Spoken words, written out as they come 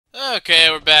Okay,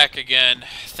 we're back again.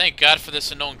 Thank God for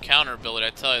this unknown counter ability.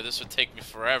 I tell you, this would take me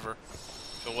forever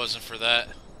if it wasn't for that.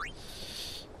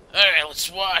 Alright,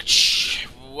 let's watch.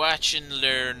 Watch and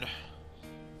learn.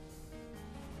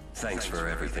 Thanks for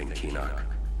everything, Enoch.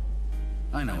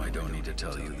 I know I don't need to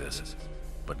tell you this,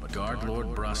 but guard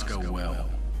Lord Braska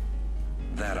well.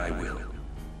 That I will.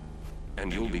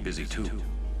 And you'll be busy too.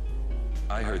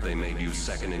 I heard they made you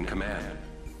second in command.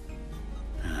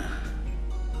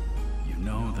 You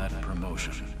know that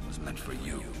promotion was meant for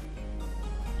you.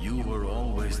 You were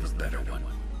always the better one,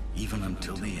 even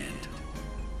until the end.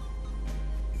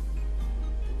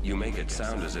 You make it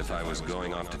sound as if I was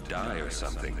going off to die or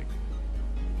something.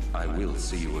 I will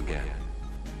see you again.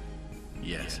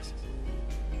 Yes.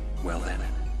 Well then.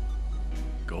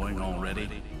 Going already?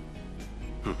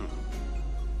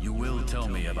 You will tell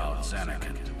me about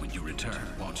Xanakant when you return,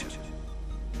 won't you?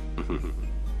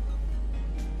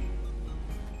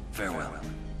 Farewell.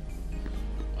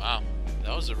 Wow,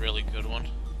 that was a really good one.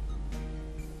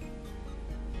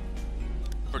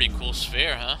 Pretty cool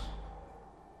sphere, huh?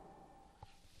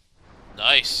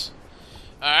 Nice.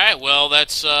 Alright, well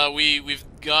that's we've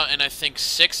gotten I think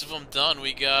 6 of them done.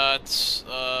 We got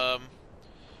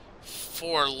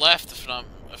 4 left if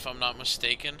I'm not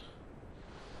mistaken.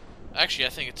 Actually I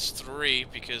think it's 3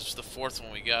 because the 4th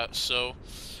one we got. So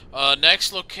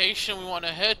next location we want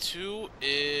to head to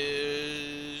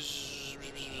is,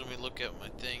 let me look at my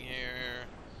thing here.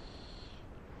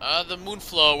 The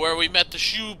Moonflow, where we met the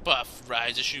shoe buff.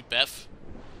 Rise of shoe buff.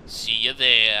 See you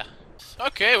there.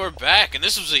 Okay, we're back, and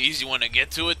this was an easy one to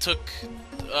get to. It took,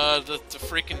 the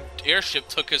freaking airship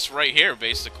took us right here,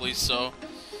 basically, so,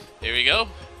 here we go.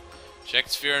 Jecht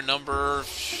sphere number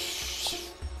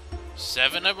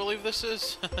 7, I believe this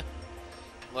is.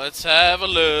 Let's have a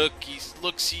look.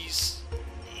 Look-sees.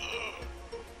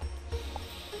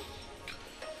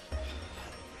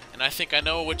 And I think I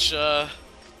know which,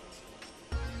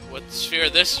 what sphere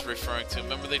this is referring to.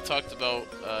 Remember they talked about,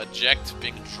 Jecht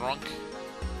being drunk?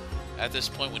 At this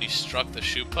point when he struck the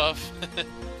shoe puff.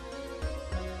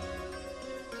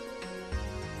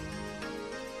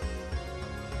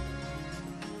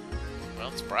 Well,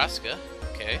 it's Braska.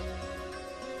 Okay.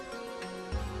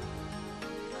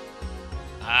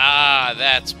 Ah,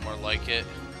 that's more like it.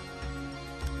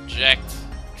 Jecht.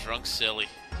 Drunk silly.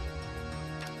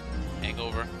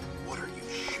 Hangover. What are you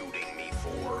shooting me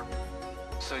for?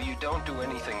 So you don't do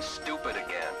anything stupid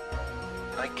again.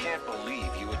 I can't believe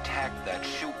you attacked that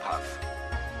shoe puff.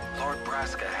 Lord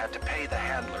Braska had to pay the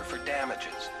handler for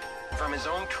damages from his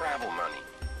own travel money.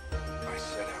 I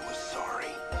said I was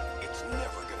sorry. It's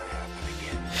never gonna happen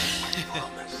again. I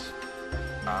promise.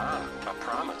 Ah, a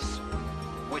promise.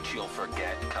 Which you'll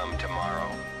forget come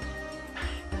tomorrow.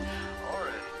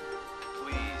 Oren,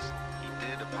 please. He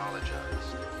did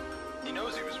apologize. He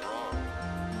knows he was wrong.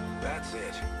 That's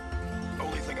it.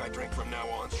 Only thing I drink from now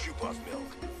on is shoe puff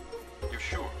milk. You're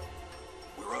sure?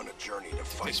 We're on a journey to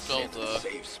fight sin and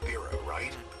save Spira,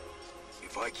 right?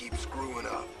 If I keep screwing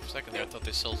up... For a second there, I thought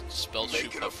they spelled shoe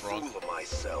puff wrong. Making a fool of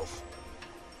myself.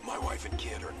 My wife and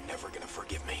kid are never gonna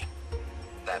forgive me.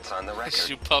 That's on the record.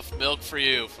 Shoe puff milk for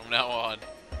you from now on.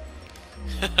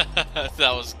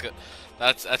 That was good.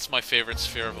 That's my favorite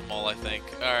sphere of them all, I think.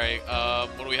 Alright,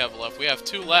 what do we have left? We have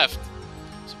 2 left.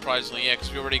 Surprisingly, yeah,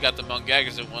 because we already got the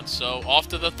Mungagazet one, so off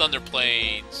to the Thunder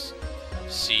Plains.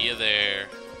 See you there.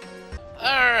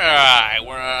 Alright,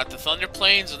 we're at the Thunder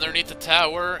Plains underneath the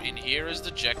tower, and here is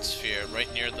the Jecht sphere, right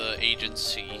near the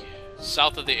agency.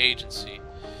 South of the agency,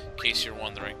 in case you're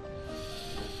wondering.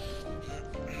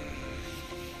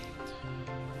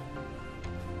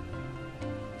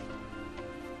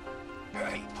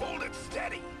 Hey, hold it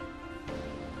steady!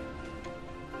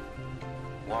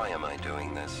 Why am I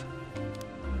doing this?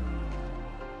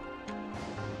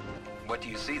 What do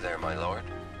you see there, my lord?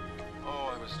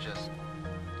 Oh, I was just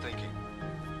thinking.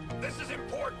 This is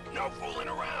important. No fooling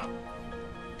around.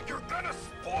 You're gonna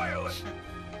spoil it.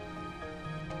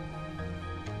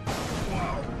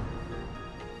 Whoa.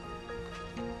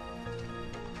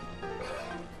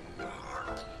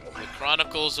 The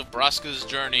Chronicles of Braska's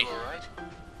journey. All right.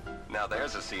 Now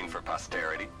there's a scene for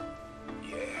posterity.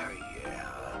 Yeah.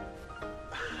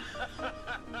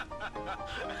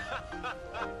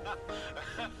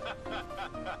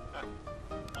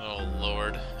 Oh,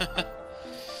 Lord.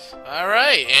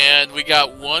 Alright, and we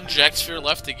got 1 Jecht sphere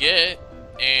left to get.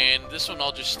 And this one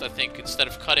I'll just, I think, instead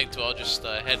of cutting to, I'll just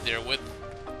head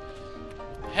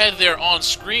there on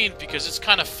screen, because it's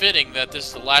kind of fitting that this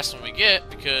is the last one we get,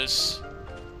 because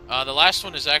the last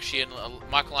one is actually in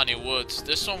Makalani Woods.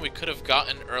 This one we could have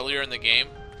gotten earlier in the game,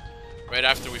 right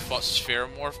after we fought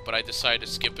Spheromorph, but I decided to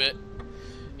skip it.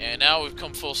 And now we've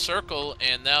come full circle,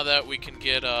 and now that we can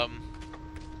get,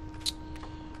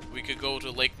 we could go to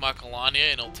Lake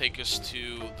Macalania, and it'll take us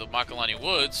to the Macalania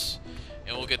Woods,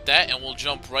 and we'll get that, and we'll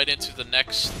jump right into the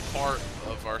next part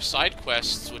of our side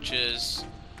quests, which is,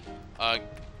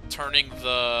 turning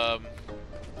the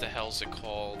hell's it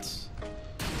called?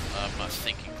 I'm not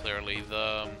thinking clearly.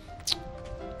 Oh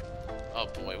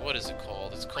boy, what is it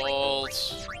called? It's called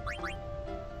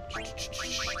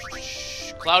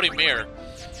Cloudy Mirror.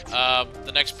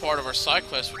 The next part of our side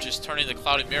quest, which is turning the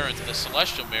Cloudy Mirror into the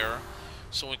Celestial Mirror,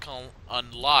 so we can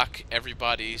unlock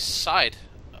everybody's side,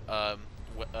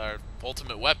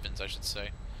 ultimate weapons, I should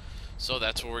say. So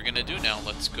that's what we're gonna do now.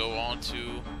 Let's go on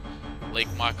to Lake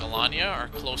Macalania, our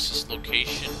closest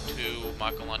location to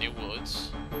Macalania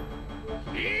Woods,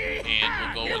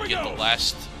 and we'll go and get the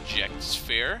last Jecht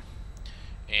sphere,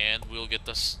 and we'll get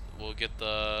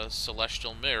the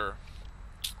Celestial Mirror.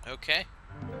 Okay.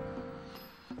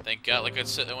 Thank God, like I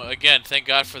said, again, thank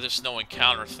God for this no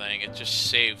encounter thing. It just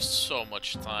saves so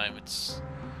much time. It's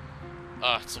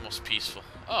almost peaceful.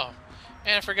 Oh,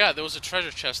 and I forgot, there was a treasure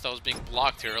chest that was being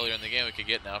blocked here earlier in the game we could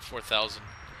get now. 4,000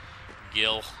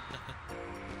 gil.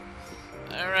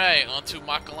 Alright, on to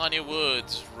Macalania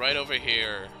Woods, right over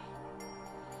here.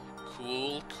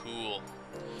 Cool, cool.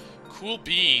 Cool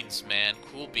beans, man.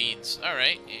 Cool beans.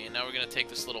 Alright, and now we're going to take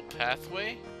this little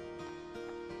pathway.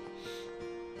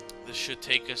 This should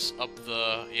take us up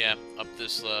up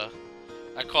this, I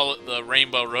call it the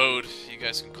Rainbow Road. You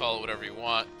guys can call it whatever you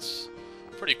want. It's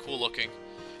pretty cool looking.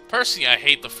 Personally, I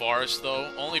hate the forest, though,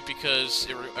 only because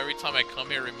every time I come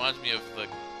here, it reminds me of the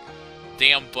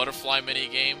damn butterfly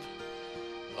minigame.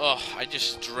 Ugh, I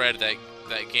just dread that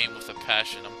game with a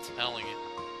passion, I'm telling you.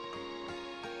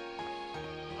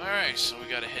 Alright, so we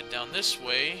gotta head down this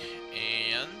way,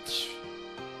 and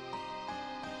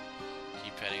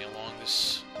keep heading along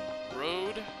this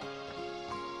road.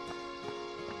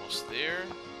 Almost there.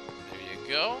 There you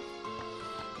go.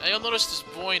 Now you'll notice this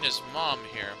boy and his mom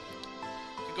here.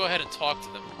 You can go ahead and talk to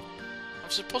them. I'm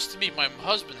supposed to meet my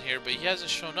husband here, but he hasn't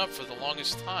shown up for the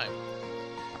longest time.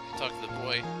 You talk to the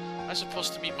boy. I'm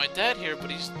supposed to meet my dad here, but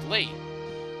he's late.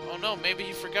 Oh no, maybe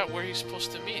he forgot where he's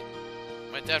supposed to meet.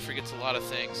 My dad forgets a lot of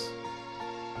things.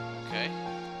 Okay.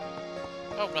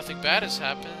 I hope nothing bad has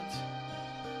happened.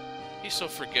 He's so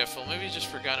forgetful. Maybe he's just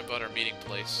forgotten about our meeting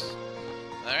place.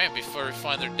 Alright, before we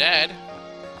find their dad,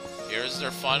 here's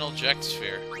their final Jecht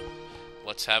sphere.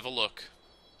 Let's have a look.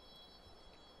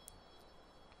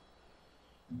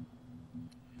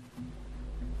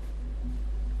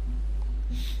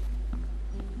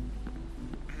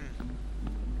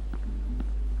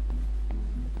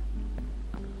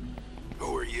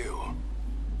 Who are you?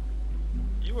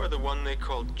 You are the one they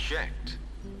called Jecht.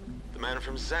 The man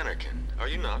from Zanarkand, are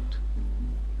you not?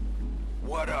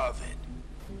 What of it?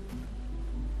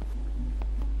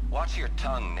 Watch your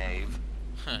tongue, knave.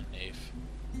 Huh, knave.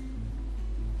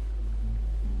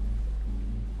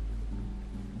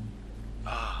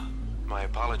 Ah, my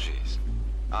apologies.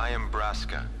 I am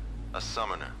Braska, a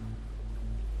summoner.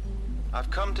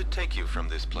 I've come to take you from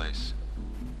this place.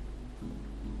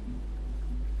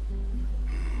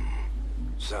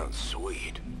 Sounds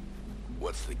sweet.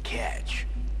 What's the catch?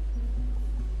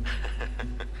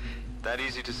 That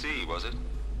easy to see, was it?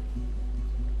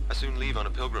 I soon leave on a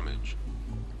pilgrimage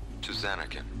to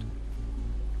Zanarkand.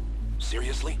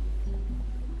 Seriously?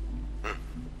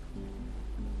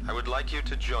 I would like you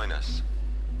to join us.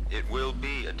 It will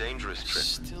be a dangerous trip.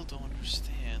 Still don't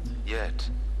understand.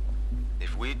 Yet,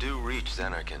 if we do reach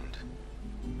Zanarkand,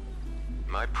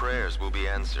 my prayers will be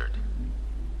answered,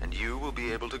 and you will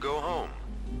be able to go home,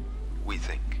 we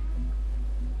think.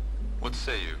 What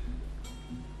say you?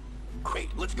 Great,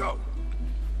 let's go.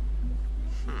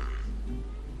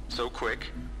 So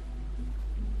quick?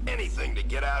 Anything to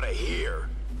get out of here.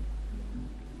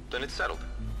 Then it's settled.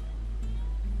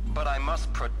 But I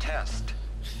must protest.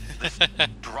 This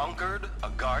drunkard, a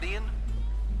guardian?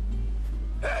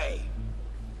 Hey!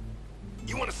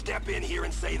 You want to step in here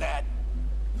and say that?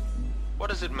 What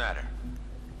does it matter?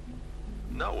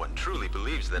 No one truly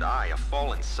believes that I, a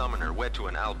fallen summoner wed to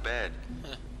an Al-Bhed,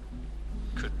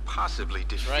 could possibly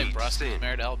defeat Right, Braska's sin.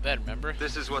 married to Al-Bhed, remember?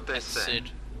 This is what they That's say.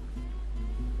 Sid.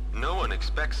 No one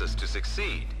expects us to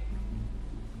succeed.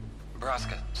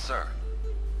 Braska, sir.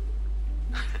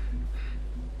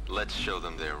 Let's show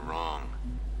them they're wrong.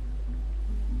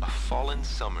 A fallen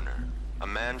summoner, a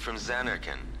man from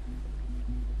Zanarkand,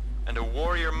 and a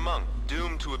warrior monk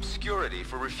doomed to obscurity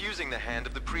for refusing the hand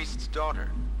of the priest's daughter.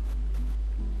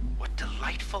 What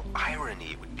delightful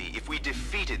irony it would be if we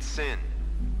defeated sin.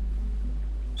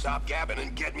 Stop gabbing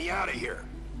and get me out of here.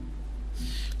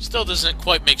 Still doesn't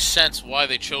quite make sense why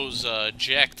they chose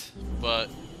Jecht, but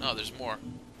no, there's more.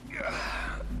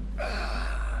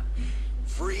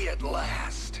 Free at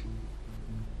last.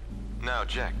 Now,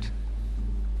 Jecht.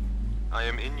 I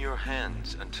am in your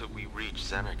hands until we reach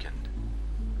Zanarkand.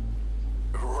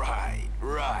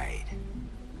 Right.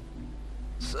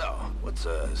 So, what's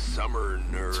a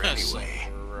summoner anyway?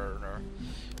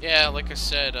 Yeah, like I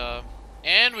said,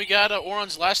 and we got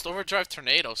Oron's last overdrive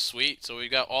tornado. Sweet. So we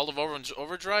got all of Oron's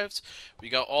overdrives, we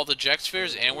got all the Jecht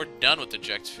spheres, and we're done with the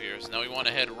Jecht spheres. Now we want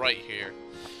to head right here.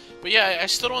 But yeah, I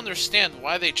still don't understand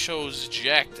why they chose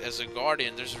Jecht as a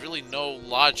guardian. There's really no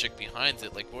logic behind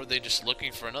it. Like, were they just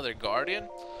looking for another guardian?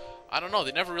 I don't know.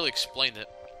 They never really explained it.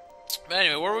 But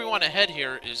anyway, where we want to head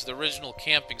here is the original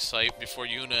camping site before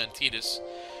Yuna and Tidus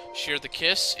share the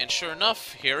kiss. And sure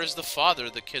enough, here is the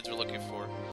father the kids are looking for.